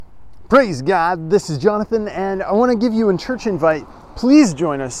Praise God, this is Jonathan, and I want to give you a church invite. Please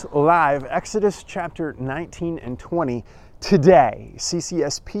join us live, Exodus chapter 19 and 20 today,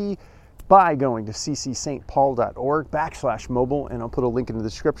 CCSP, by going to ccspaul.org/mobile, and I'll put a link in the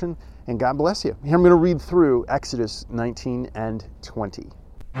description, and God bless you. Here I'm going to read through Exodus 19 and 20.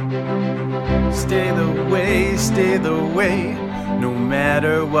 Stay the way, no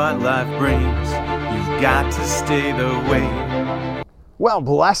matter what life brings, you've got to stay the way. Well,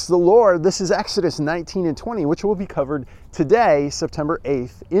 bless the Lord. This is Exodus 19 and 20, which will be covered today, September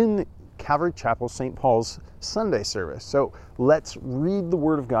 8th, in Calvary Chapel, St. Paul's Sunday service. So let's read the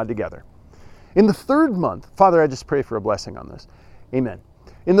Word of God together. In the third month, Father, I just pray for a blessing on this. Amen.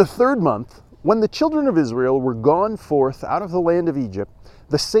 In the third month, when the children of Israel were gone forth out of the land of Egypt,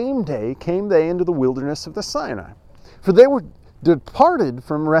 the same day came they into the wilderness of the Sinai. For they were departed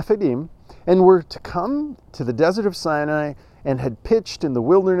from Rephidim, and were to come to the desert of Sinai, and had pitched in the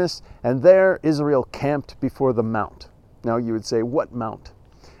wilderness, and there Israel camped before the mount. Now you would say, what mount?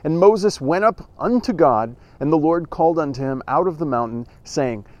 And Moses went up unto God, and the Lord called unto him out of the mountain,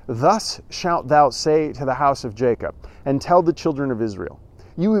 saying, Thus shalt thou say to the house of Jacob, and tell the children of Israel,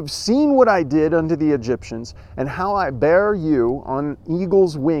 You have seen what I did unto the Egyptians, and how I bare you on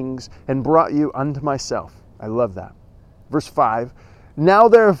eagle's wings, and brought you unto myself. I love that. Verse 5, Now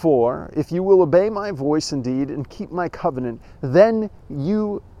therefore, if you will obey my voice indeed, and keep my covenant, then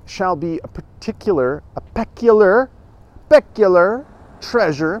you shall be a peculiar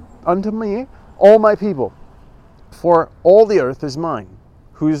treasure unto me, all my people. For all the earth is mine.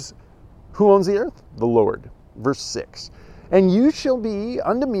 Who owns the earth? The Lord. Verse 6. And you shall be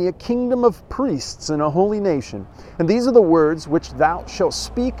unto me a kingdom of priests and a holy nation. And these are the words which thou shalt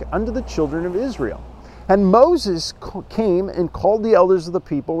speak unto the children of Israel. And Moses came and called the elders of the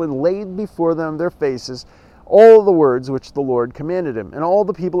people, and laid before them their faces all the words which the Lord commanded him. And all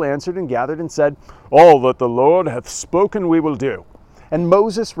the people answered and gathered and said, All that the Lord hath spoken we will do. And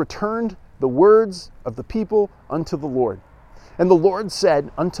Moses returned the words of the people unto the Lord. And the Lord said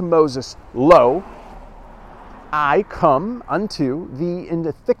unto Moses, Lo, I come unto thee in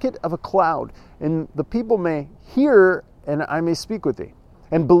the thicket of a cloud, and the people may hear, and I may speak with thee,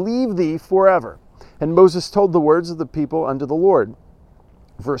 and believe thee forever. And Moses told the words of the people unto the Lord.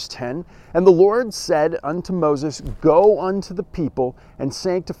 Verse 10, And the Lord said unto Moses, Go unto the people, and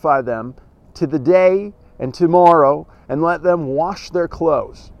sanctify them to the day and tomorrow, and let them wash their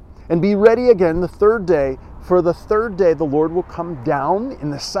clothes. And be ready again the third day, for the third day the Lord will come down in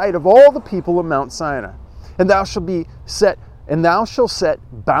the sight of all the people of Mount Sinai. And thou shalt set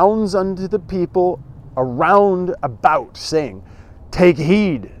bounds unto the people around about, saying, Take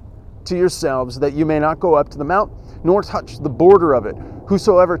heed to yourselves that you may not go up to the mount, nor touch the border of it.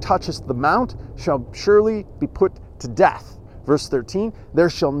 Whosoever toucheth the mount shall surely be put to death. Verse 13, There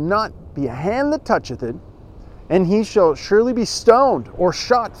shall not be a hand that toucheth it, and he shall surely be stoned or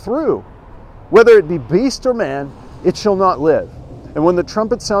shot through. Whether it be beast or man, it shall not live. And when the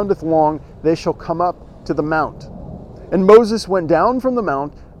trumpet soundeth long, they shall come up to the mount. And Moses went down from the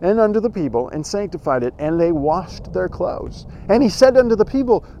mount and unto the people, and sanctified it, and they washed their clothes. And he said unto the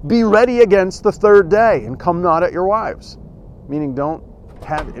people, Be ready against the third day, and come not at your wives. Meaning, don't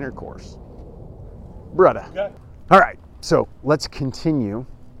have intercourse. Brother. Okay. All right, so let's continue.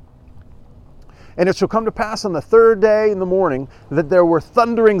 And it shall come to pass on the third day in the morning that there were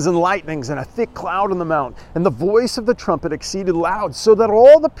thunderings and lightnings and a thick cloud on the mount, and the voice of the trumpet exceeded loud, so that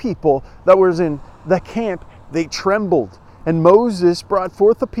all the people that was in the camp, they trembled. And Moses brought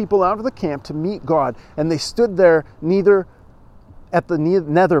forth the people out of the camp to meet God, and they stood there at the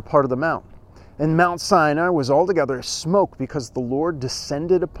nether part of the mount. And Mount Sinai was altogether smoke, because the Lord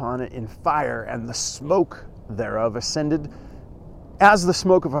descended upon it in fire, and the smoke thereof ascended as the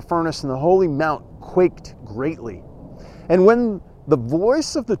smoke of a furnace, and the holy mount quaked greatly. And when the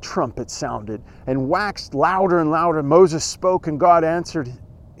voice of the trumpet sounded and waxed louder and louder, Moses spoke, and God answered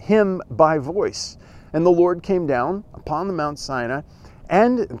him by voice. And the Lord came down upon the Mount Sinai,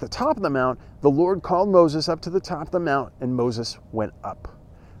 and at the top of the mount, the Lord called Moses up to the top of the mount, and Moses went up.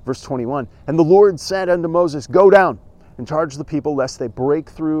 Verse 21, And the Lord said unto Moses, Go down, and charge the people, lest they break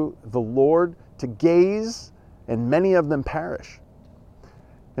through the Lord to gaze, and many of them perish.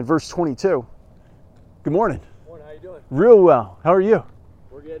 And verse 22, good morning. Morning, how you doing? Real well. How are you?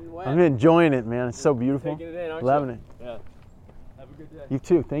 We're getting wet. I'm enjoying it, man. It's so beautiful. Taking it in, aren't Loving you? it. Yeah. Have a good day. You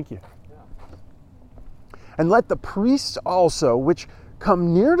too. Thank you. Yeah. And let the priests also, which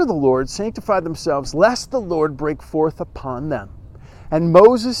come near to the Lord, sanctify themselves, lest the Lord break forth upon them. And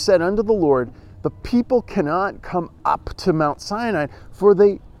Moses said unto the Lord, The people cannot come up to Mount Sinai, for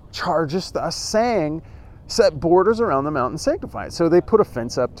they chargest us, saying, set borders around the mountain, sanctify it. So they put a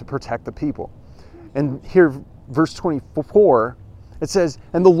fence up to protect the people. And here, verse 24, it says,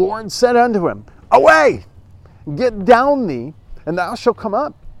 and the Lord said unto him, away, get down thee, and thou shalt come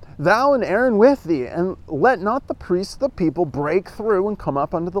up, thou and Aaron with thee, and let not the priests of the people break through and come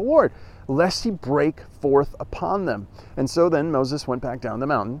up unto the Lord, lest he break forth upon them. And so then Moses went back down the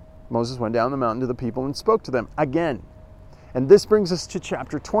mountain. Moses went down the mountain to the people and spoke to them again. And this brings us to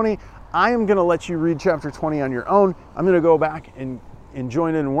chapter 20. I am going to let you read chapter 20 on your own. I'm going to go back and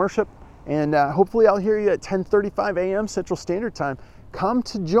join in worship. And hopefully I'll hear you at 10:35 a.m. Central Standard Time. Come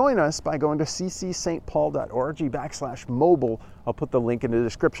to join us by going to ccstpaul.org/mobile. I'll put the link in the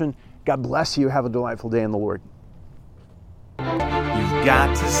description. God bless you. Have a delightful day in the Lord. You've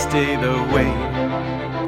got to stay the way.